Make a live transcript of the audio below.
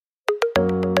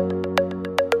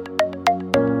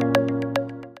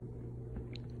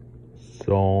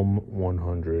Psalm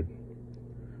 100.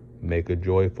 Make a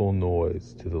joyful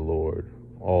noise to the Lord,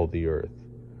 all the earth.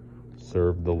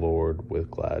 Serve the Lord with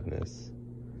gladness.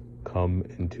 Come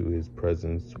into his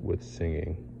presence with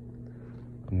singing.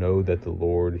 Know that the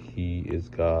Lord, he is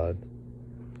God.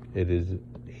 It is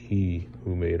he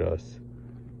who made us,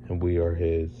 and we are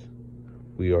his.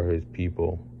 We are his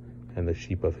people, and the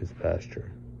sheep of his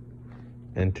pasture.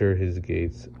 Enter his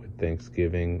gates with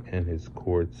thanksgiving and his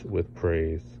courts with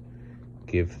praise.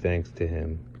 Give thanks to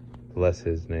him. Bless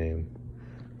his name.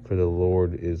 For the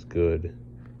Lord is good.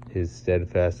 His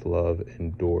steadfast love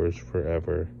endures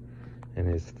forever, and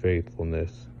his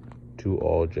faithfulness to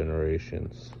all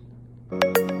generations.